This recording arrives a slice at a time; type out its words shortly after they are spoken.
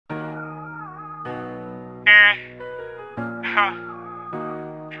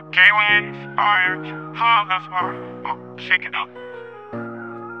K1 fire, hard, shake it up.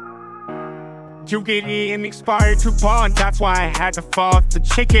 You get in expired coupon, that's why I had to fuck the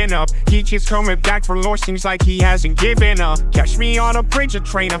chicken up. He just coming back for more, seems like he hasn't given up. Catch me on a bridge or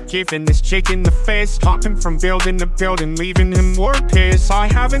train, I'm giving this chicken the fist. Hopping from building to building, leaving him more pissed. I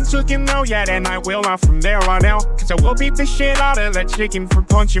haven't took him out yet, and I will not from there on out. Cause I will beat the shit out of that chicken for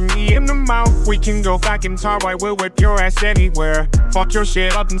punching me in the mouth. We can go back in time, I will whip your ass anywhere. Fuck your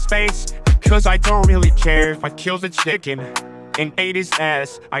shit up in space, cause I don't really care if I kill the chicken and ate his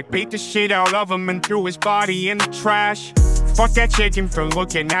ass. I beat the shit out of him and threw his body in the trash. Fuck that chicken for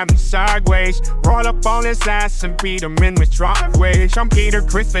looking at me sideways. Brought up on his ass and beat him in his driveways. I'm Peter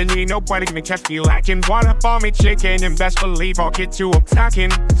Griffin, ain't nobody gonna catch me lacking. What up on me chicken, and best believe I'll get to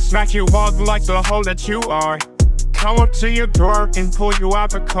attacking. Smack you up like the hoe that you are. Come up to your door and pull you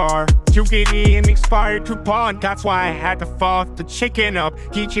out the car. You get an expired coupon, that's why I had to fuck the chicken up.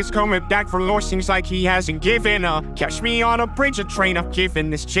 He just coming back for more, seems like he hasn't given up. Catch me on a bridge or train, I'm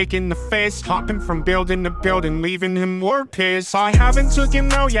giving this chicken the fist. Hopping from building to building, leaving him more pissed. I haven't took him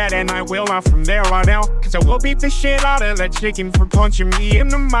out yet, and I will not from there on out. Cause I will beat the shit out of that chicken for punching me in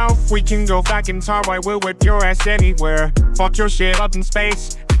the mouth. We can go back in time, I will whip your ass anywhere. Fuck your shit up in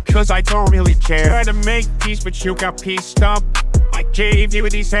space, cause I don't really care. Tried to make peace, but you got pieced up. I gave you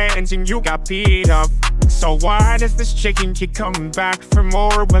these hands and you got beat up. So why does this chicken keep coming back for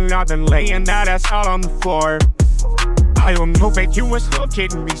more, when I've been laying that ass out on the floor? I don't know that you was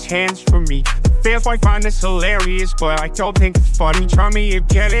looking these hands for me. Feels I find this hilarious, but I don't think it's funny. Try me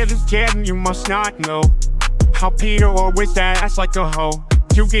again, it is again, you must not know how Peter always that ass like a hoe.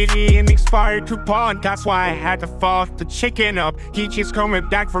 You get an expired coupon, that's why I had to fuck the chicken up. He just coming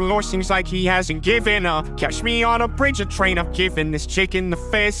back for more, seems like he hasn't given up. Catch me on a bridge or train, I'm giving this chicken the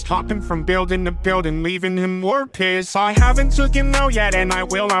fist. Hopping from building to building, leaving him more pissed. I haven't took him out yet, and I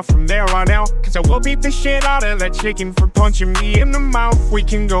will not from there on out. Cause I will beat the shit out of that chicken for punching me in the mouth. We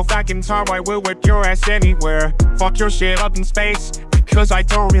can go back in time, I will whip your ass anywhere. Fuck your shit up in space, cause I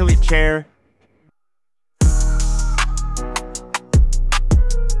don't really care.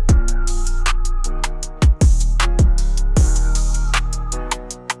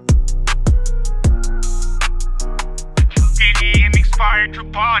 Expired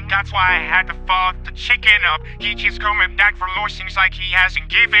coupon, that's why I had to fuck the chicken up. He just coming back for more, seems like he hasn't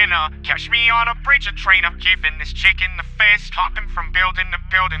given up. Catch me on a bridge or train, I'm giving this chicken the fist. Hopping from building to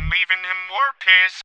building, leaving him more pissed.